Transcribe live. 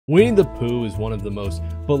Winnie the Pooh is one of the most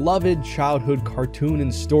beloved childhood cartoon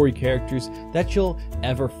and story characters that you'll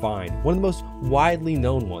ever find. One of the most widely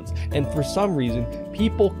known ones. And for some reason,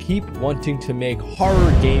 people keep wanting to make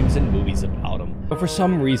horror games and movies about him. But for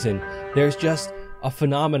some reason, there's just a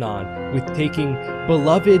phenomenon with taking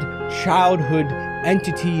beloved childhood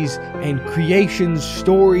entities and creations,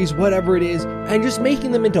 stories, whatever it is, and just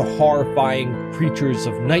making them into horrifying creatures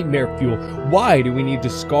of nightmare fuel. Why do we need to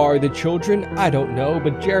scar the children? I don't know,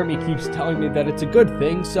 but Jeremy keeps telling me that it's a good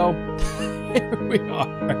thing, so here we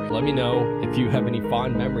are. Let me know if you have any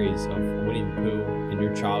fond memories of Winnie the Pooh in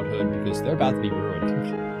your childhood, because they're about to be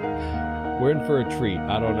ruined. We're in for a treat.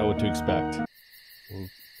 I don't know what to expect.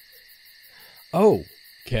 Oh,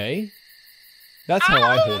 okay. That's how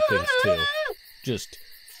I hold things too. Just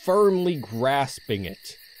firmly grasping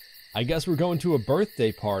it. I guess we're going to a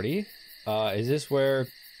birthday party. Is this where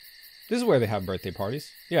they have birthday parties?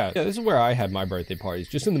 Yeah, this is where I had my birthday parties,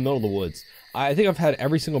 just in the middle of the woods. I think I've had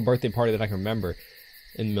every single birthday party that I can remember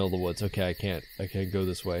in the middle of the woods. Okay, I can't go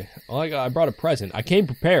this way. Oh, I brought a present. I came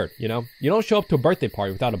prepared, you know? You don't show up to a birthday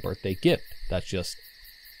party without a birthday gift. That's just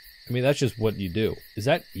what you do. Is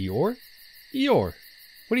that Eeyore? Eeyore,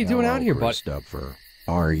 what are you doing out here, bud? Christopher,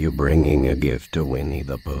 are you bringing a gift to Winnie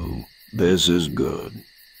the Pooh? This is good.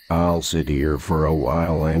 I'll sit here for a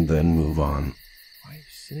while and then move on. Why are you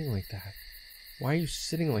sitting like that? Why are you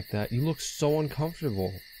sitting like that? You look so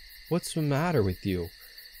uncomfortable. What's the matter with you?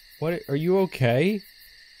 What, are you okay?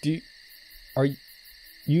 You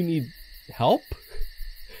need help?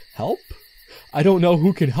 Help? I don't know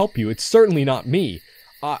who can help you. It's certainly not me.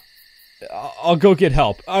 I'll go get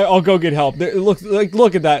help. I'll go get help.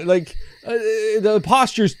 Look at that. The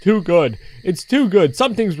posture's too good. It's too good.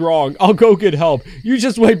 Something's wrong. I'll go get help. You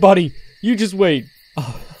just wait, buddy. You just wait.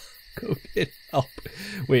 Oh, go get help.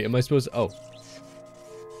 Wait, am I supposed to? Oh.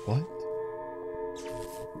 What?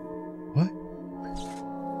 What?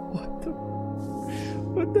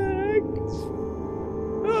 What the heck?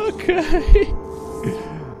 Okay.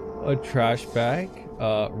 A trash bag.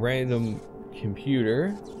 Random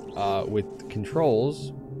computer. With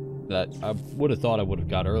controls that I would have thought I would have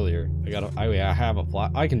got earlier. I have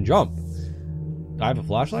a I can jump. I have a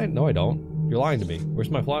flashlight? No, I don't. You're lying to me. Where's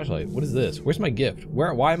my flashlight? What is this? Where's my gift?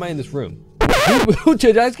 Why am I in this room?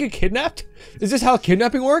 Did I just get kidnapped? Is this how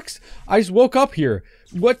kidnapping works? I just woke up here.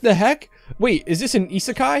 What the heck? Wait, is this an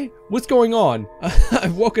isekai? What's going on?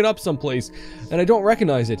 I've woken up someplace and I don't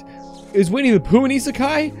recognize it. Is Winnie the Pooh an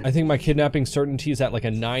isekai? I think my kidnapping certainty is at like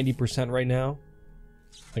a 90% right now.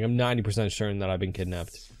 Like, I'm 90% certain that I've been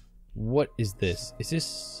kidnapped. What is this? Is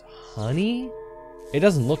this honey? It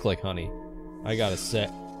doesn't look like honey. I gotta say.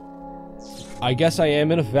 I guess I am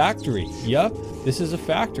in a factory. Yep, this is a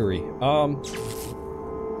factory. I'm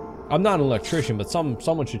not an electrician, but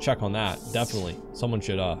someone should check on that. Definitely. Someone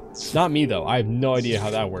should, not me, though. I have no idea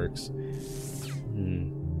how that works.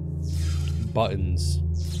 Buttons.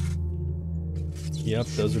 Yep,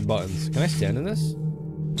 those are buttons. Can I stand in this?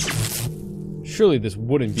 Surely this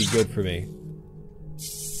wouldn't be good for me.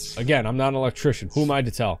 Again, I'm not an electrician. Who am I to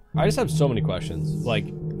tell? I just have so many questions. Like,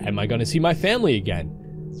 am I gonna see my family again?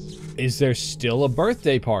 Is there still a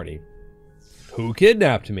birthday party? Who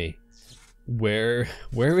kidnapped me? Where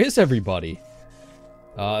is everybody?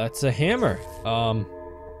 That's a hammer.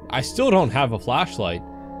 I still don't have a flashlight.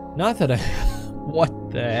 Not that I...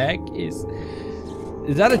 What the heck is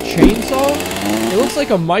that a chainsaw? It looks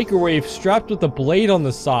like a microwave strapped with a blade on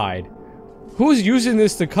the side. Who's using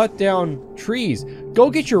this to cut down trees?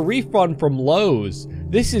 Go get your refund from Lowe's.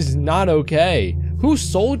 This is not okay. Who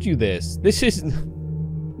sold you this? This is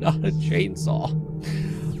not a chainsaw.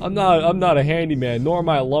 I'm not a handyman, nor am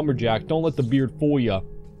I a lumberjack. Don't let the beard fool you.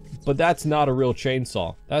 But that's not a real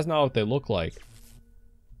chainsaw. That's not what they look like.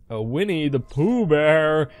 Oh, Winnie the Pooh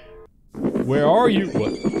Bear. Where are you?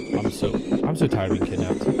 What? I'm so tired of being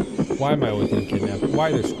kidnapped. Why am I always being kidnapped? Why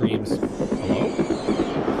are there screams? Hello?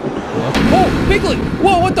 Oh, Piglet!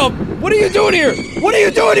 Whoa, what are you doing here? What are you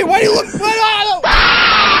doing here? Why do you look?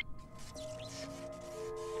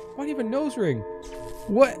 Why do you have a nose ring?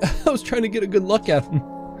 What? I was trying to get a good look at him.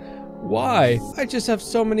 Why? I just have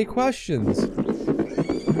so many questions.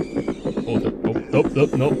 Oh,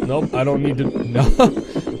 nope. I don't need to. No,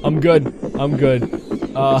 I'm good.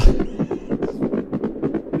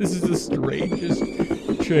 This is the strangest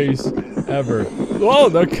chase ever. Oh,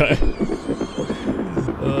 okay.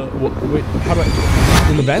 Wait, how do I...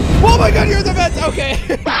 In the vent? Oh my god, you're in the vent! Okay!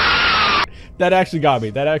 That actually got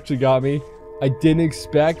me. I didn't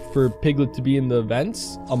expect for Piglet to be in the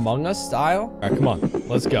vents, Among Us style. Alright, come on.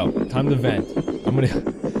 Let's go. Time to vent.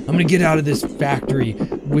 I'm I'm gonna get out of this factory,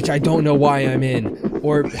 which I don't know why I'm in,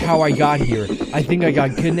 or how I got here. I think I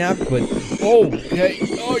got kidnapped, but, oh, okay.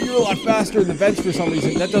 Oh, you're a lot faster in the vents for some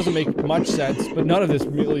reason. That doesn't make much sense, but none of this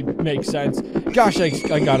really makes sense. Gosh,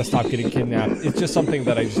 I gotta stop getting kidnapped. It's just something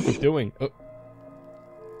that I just keep doing. Oh.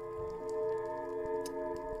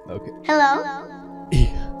 Okay. Hello?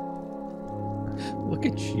 Look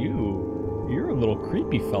at you. You're a little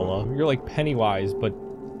creepy fella. You're like Pennywise, but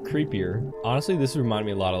creepier. Honestly, this reminded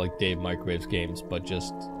me a lot of like Dave Microwave's games, but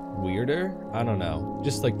just weirder. I don't know.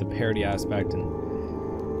 Just like the parody aspect, and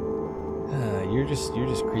you're just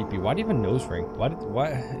creepy. Why do you have a nose ring? Why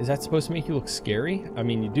is that supposed to make you look scary? I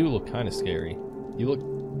mean, you do look kind of scary. You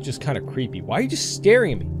look just kind of creepy. Why are you just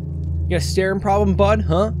staring at me? You got a staring problem, bud?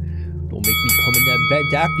 Huh? Don't make me come in that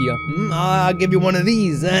vent after you. I'll give you one of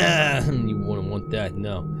these. You wouldn't want that,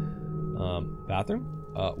 no. Bathroom?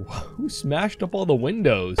 Who smashed up all the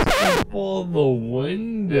windows? All the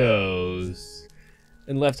windows.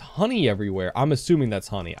 And left honey everywhere. I'm assuming that's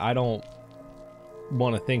honey. I don't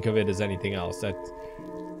want to think of it as anything else. That,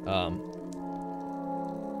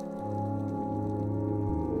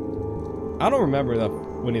 I don't remember enough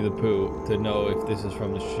Winnie the Pooh to know if this is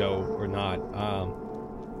from the show or not.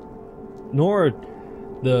 Nor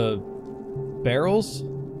the barrels.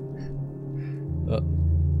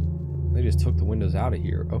 They just took the windows out of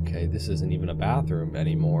here. Okay, this isn't even a bathroom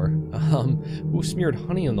anymore. Who smeared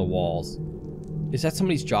honey on the walls? Is that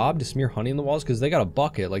somebody's job to smear honey on the walls? Because they got a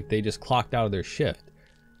bucket, like they just clocked out of their shift.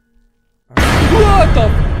 What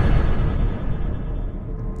the?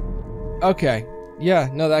 Okay. Yeah,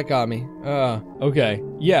 no, that got me. Okay.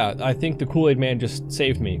 Yeah, I think the Kool-Aid man just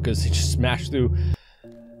saved me because he just smashed through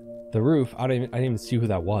the roof. I didn't even see who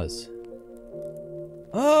that was.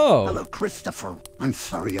 Oh! Hello, Christopher. I'm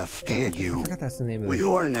sorry I scared you. I forgot that's the name of We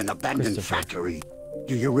were in an abandoned factory.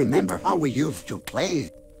 Do you remember how we used to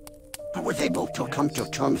play? I was able to come to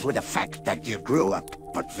terms with the fact that you grew up,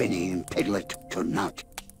 but Vinnie and Piglet could not.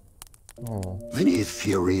 Oh. Vinnie is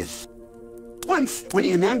furious. Once, when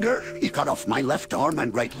in anger, he cut off my left arm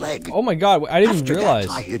and right leg. Oh my god, I didn't even realize.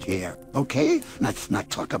 After that, I hid here, okay? Let's not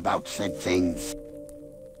talk about said things.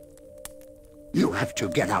 You have to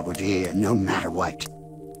get out of here, no matter what.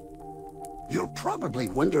 You'll probably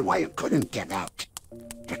wonder why I couldn't get out.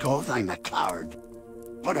 Because I'm a coward.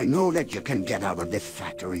 But I know that you can get out of this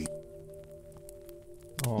factory.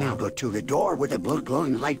 Oh. Now go to the door with a blue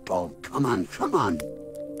glowing light bulb. Come on, come on.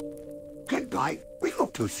 Goodbye. We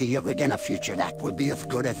hope to see you again in a future that will be as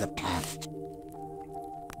good as the past.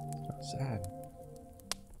 That's sad.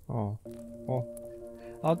 Oh. Oh.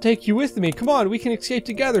 I'll take you with me. Come on, we can escape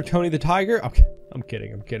together, Tony the Tiger. Okay, I'm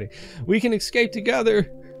kidding, I'm kidding. We can escape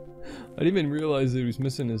together. I didn't even realize that he was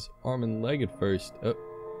missing his arm and leg at first. Oh.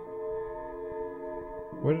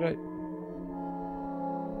 Where did I...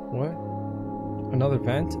 What? Another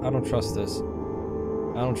vent? I don't trust this.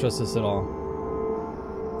 I don't trust this at all.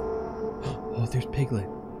 Oh, there's Piglet.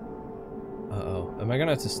 Uh-oh. Am I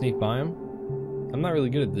gonna have to sneak by him? I'm not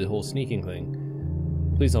really good at the whole sneaking thing.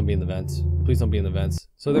 Please don't be in the vents. Please don't be in the vents.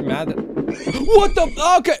 So they're mad that... What the...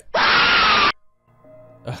 Okay!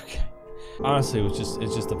 Okay. Honestly, it's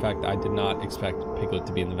just the fact that I did not expect Piglet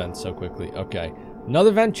to be in the vents so quickly. Okay.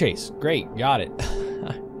 Another vent chase. Great. Got it.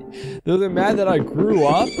 They're mad that I grew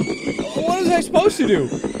up? What was I supposed to do?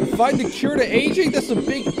 Find the cure to aging? That's a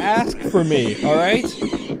big ask for me, alright?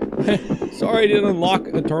 Sorry I didn't unlock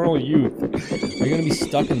eternal youth. Are you gonna be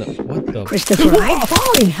stuck in the... What the... Christopher, I'm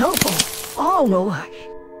falling helpful. Oh, no.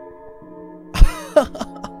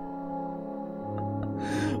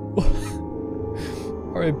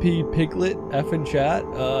 R.I.P. Piglet, F in chat.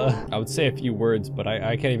 I would say a few words, but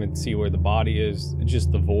I can't even see where the body is. It's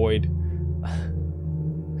just the void.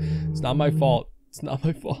 It's not my fault. It's not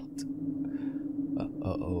my fault.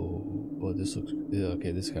 Uh-oh. Oh, this looks...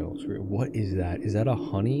 Okay, this kind of looks weird. What is that? Is that a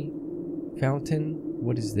honey fountain?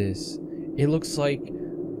 What is this? It looks like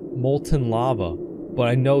molten lava. But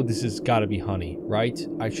I know this has got to be honey, right?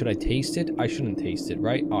 Should I taste it? I shouldn't taste it,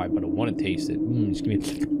 right? Oh, but I want to taste it. Just give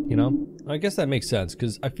me, you know? I guess that makes sense,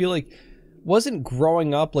 because I feel like... Wasn't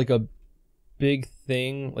growing up like a big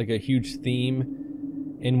thing, like a huge theme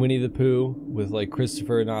in Winnie the Pooh, with like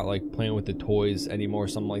Christopher not like playing with the toys anymore,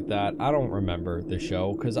 something like that? I don't remember the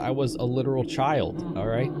show, because I was a literal child,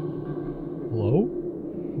 alright? Hello?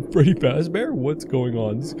 Freddy Fazbear? What's going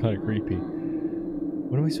on? This is kind of creepy.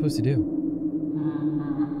 What am I supposed to do?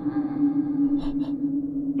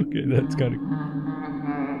 Okay,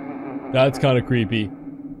 that's kind of creepy.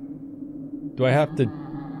 Do I have to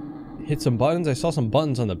hit some buttons? I saw some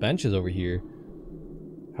buttons on the benches over here.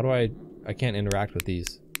 How do I can't interact with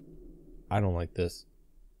these. I don't like this.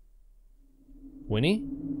 Winnie?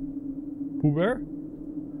 Pooh Bear?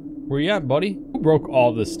 Where you at, buddy? Who broke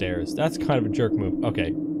all the stairs? That's kind of a jerk move.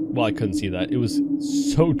 Okay. Well, I couldn't see that. It was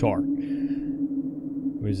so dark.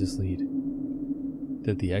 Where does this lead?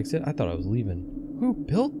 Did the exit? I thought I was leaving. Who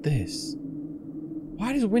built this?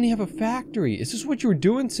 Why does Winnie have a factory? Is this what you were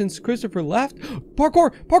doing since Christopher left?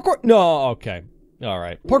 Parkour! Parkour! No, okay.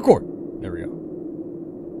 Alright. Parkour! There we go.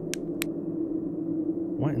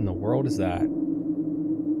 What in the world is that?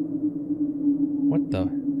 What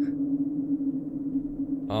the?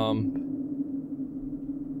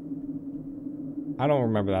 I don't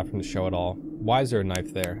remember that from the show at all. Why is there a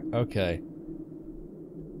knife there? Okay.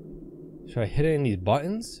 Should I hit any of these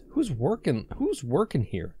buttons? Who's working? Who's working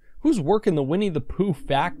here? Who's working the Winnie the Pooh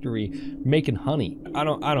factory making honey? I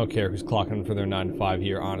don't care who's clocking in for their 9 to 5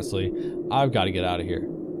 here, honestly. I've got to get out of here.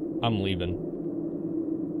 I'm leaving.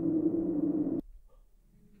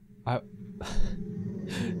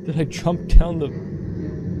 Did I jump down the...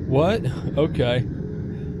 What? Okay.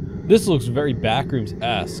 This looks very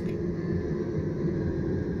Backrooms-esque.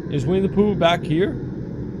 Is Winnie the Pooh back here?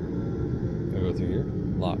 Can I go through here?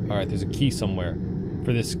 Lock. Alright, there's a key somewhere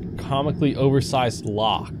for this comically oversized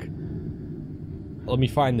lock. Let me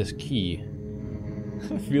find this key.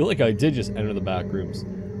 I feel like I did just enter the back rooms.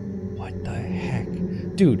 What the heck?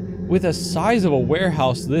 Dude, with a size of a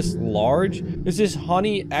warehouse this large, is this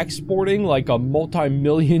honey exporting like a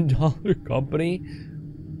multi-million-dollar company?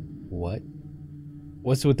 What?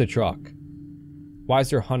 What's with the truck? Why is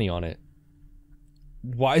there honey on it?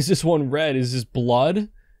 Why is this one red? Is this blood?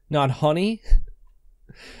 Not honey?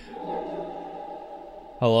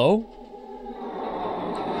 Hello?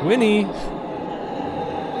 Winnie?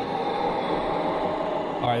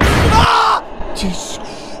 Alright. Ah! Jesus.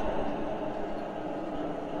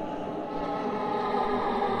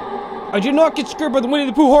 I did not get scared by the Winnie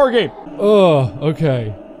the Pooh horror game! Oh,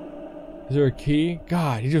 okay. Is there a key?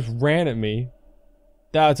 God, he just ran at me.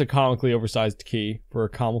 That's a comically oversized key for a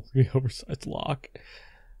comically oversized lock.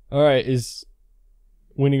 Alright, is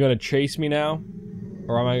Winnie gonna chase me now?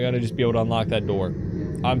 Or am I gonna just be able to unlock that door?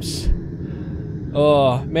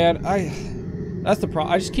 Oh, man, that's the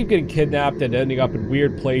problem. I just keep getting kidnapped and ending up in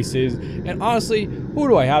weird places. And honestly, who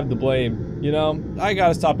do I have to blame? You know, I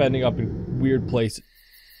gotta stop ending up in weird places.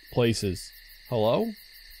 Hello?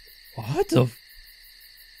 What the f...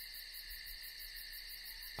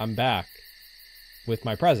 I'm back with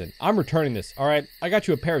my present. I'm returning this, alright? I got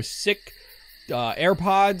you a pair of sick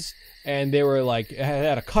AirPods, and they were like,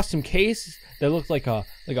 had a custom case that looked like a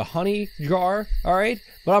honey jar, alright?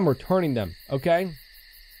 But I'm returning them, okay?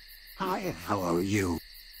 Hi, how are you?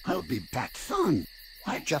 I'll be back soon.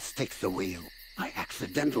 I just fixed the wheel. I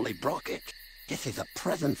accidentally broke it. This is a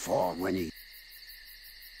present for Winnie.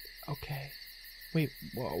 Okay. Wait,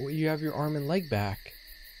 whoa, you have your arm and leg back.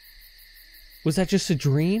 Was that just a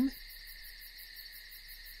dream?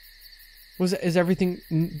 Is everything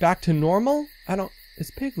back to normal?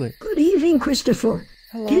 It's Piglet. Good evening, Christopher.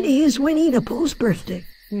 Hello. Today is Winnie the Pooh's birthday.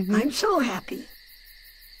 Mm-hmm. I'm so happy.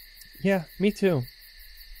 Yeah, me too.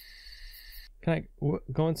 Can I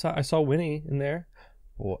go inside? I saw Winnie in there.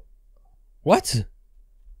 What?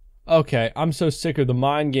 Okay, I'm so sick of the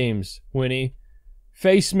mind games, Winnie.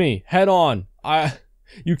 Face me, head on.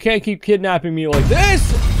 You can't keep kidnapping me like this!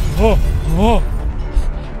 Oh.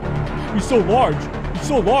 You're so large. You're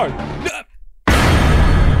so large.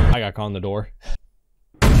 I got caught on the door.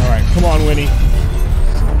 Alright, come on, Winnie.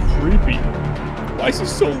 So creepy. Why is he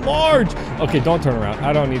so large? Okay, don't turn around.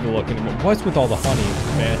 I don't need to look anymore. What's with all the honey,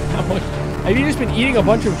 man? Have you just been eating a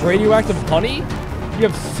bunch of radioactive honey? You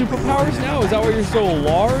have superpowers now? Is that why you're so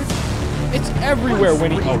large? It's everywhere,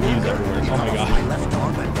 Winnie. Oh, he's everywhere. Oh my god.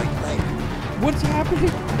 What's happening?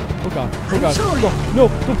 Oh god. Oh god. No,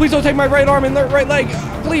 please don't take my right arm and right leg.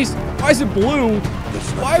 Please. Why is it blue?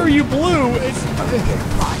 Why are you blue?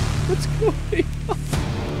 What's going on?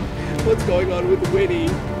 What's going on with Winnie?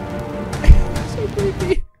 So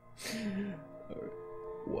creepy.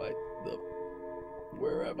 What the?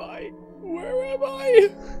 Where am I? Where am I?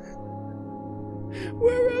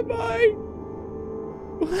 Where am I?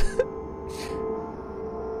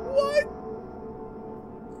 What?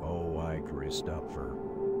 Oh, Christopher.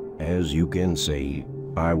 As you can see,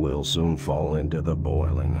 I will soon fall into the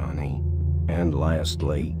boiling honey. And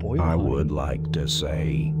lastly, I would like to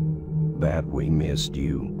say that we missed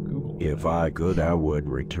you. If I could, I would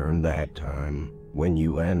return that time when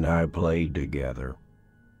you and I played together.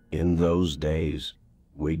 In those days,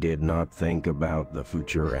 we did not think about the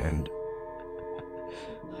future and...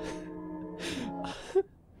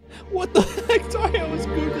 What the heck? Sorry, I was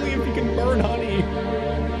Googling if you can burn honey.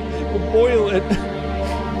 Or boil it.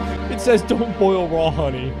 It says don't boil raw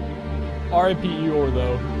honey. R.I.P. Eeyore,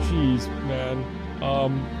 though. Jeez, man.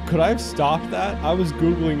 Could I have stopped that? I was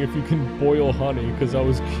Googling if you can boil honey, because I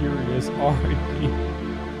was curious. R.I.P.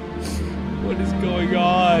 What is going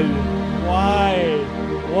on? Why?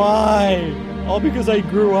 Why? All because I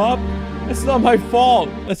grew up? That's not my fault.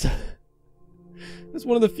 That's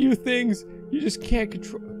one of the few things you just can't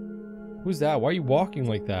control. Who's that? Why are you walking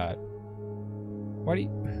like that? Why are you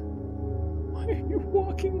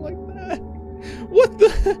walking like that? What the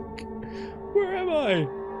heck? Where am I?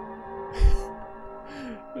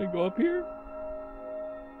 Can I go up here?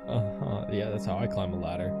 Yeah, that's how I climb a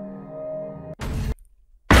ladder.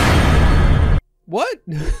 What?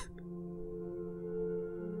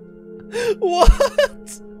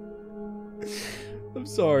 What? I'm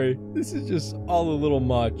sorry. This is just all a little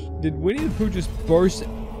much. Did Winnie the Pooh just burst?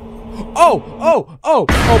 Oh,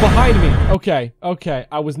 behind me. Okay.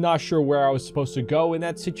 I was not sure where I was supposed to go in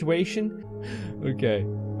that situation. Okay,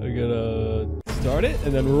 I gotta start it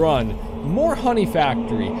and then run. More honey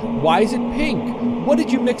factory. Why is it pink? What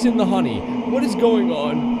did you mix in the honey? What is going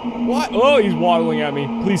on? What? Oh, he's waddling at me.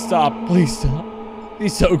 Please stop. Please stop.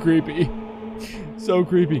 He's so creepy. So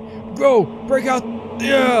creepy. Go! Break out!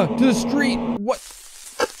 Yeah! To the street! What?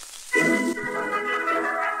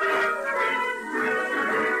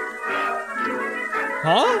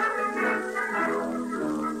 Huh?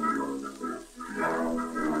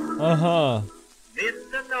 Uh-huh.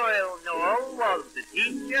 Mr. Noel was the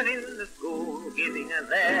teacher in the school, giving a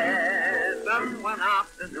lesson one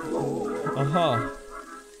afternoon. Uh-huh.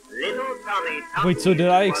 Little Tommy. Wait, so did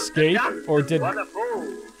I escape, or did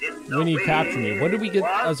Winnie capture me? What did we get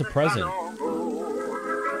as a present?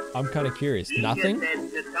 I'm kind of curious. Nothing?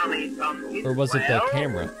 Or was it the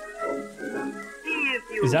camera?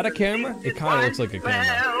 Is that a camera? It kind of looks like a camera.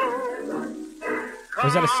 Or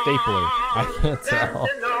is that a stapler? I can't tell.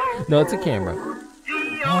 No, it's a camera.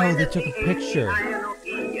 Oh, they took a picture.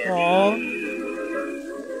 Aww.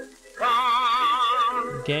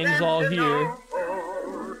 Gang's all here.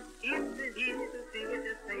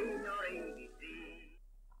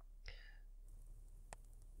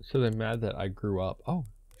 So they're mad that I grew up. Oh.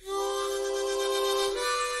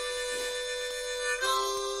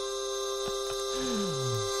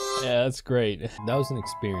 Yeah, that's great. That was an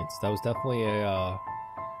experience. That was definitely a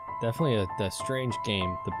strange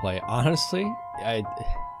game to play. Honestly, and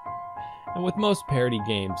with most parody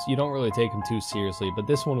games, you don't really take them too seriously, but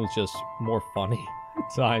this one was just more funny at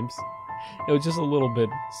times. It was just a little bit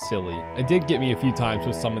silly. It did get me a few times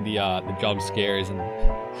with some of the jump scares and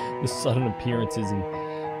the sudden appearances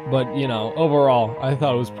but, you know, overall, I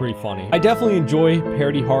thought it was pretty funny. I definitely enjoy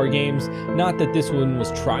parody horror games. Not that this one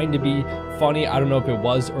was trying to be funny. I don't know if it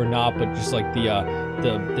was or not, but just like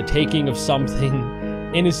the taking of something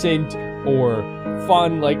innocent or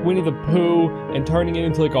fun, like Winnie the Pooh, and turning it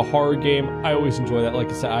into like a horror game. I always enjoy that. Like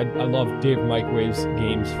I said, I love Dave Microwave's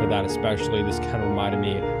games for that especially. This kind of reminded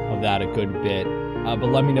me of that a good bit.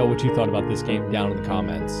 But let me know what you thought about this game down in the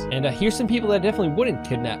comments. And here's some people that definitely wouldn't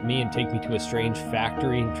kidnap me and take me to a strange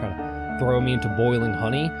factory and try to throw me into boiling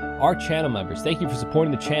honey. Our channel members, thank you for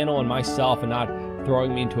supporting the channel and myself and not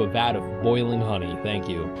throwing me into a vat of boiling honey. Thank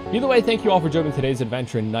you. Either way, thank you all for joining today's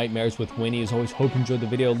adventure in Nightmares with Winnie. As always, hope you enjoyed the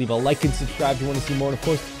video. Leave a like and subscribe if you want to see more. And of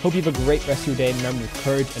course, hope you have a great rest of your day. And remember, with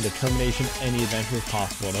courage and determination, any adventure is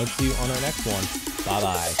possible. And I'll see you on our next one.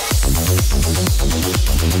 Bye-bye.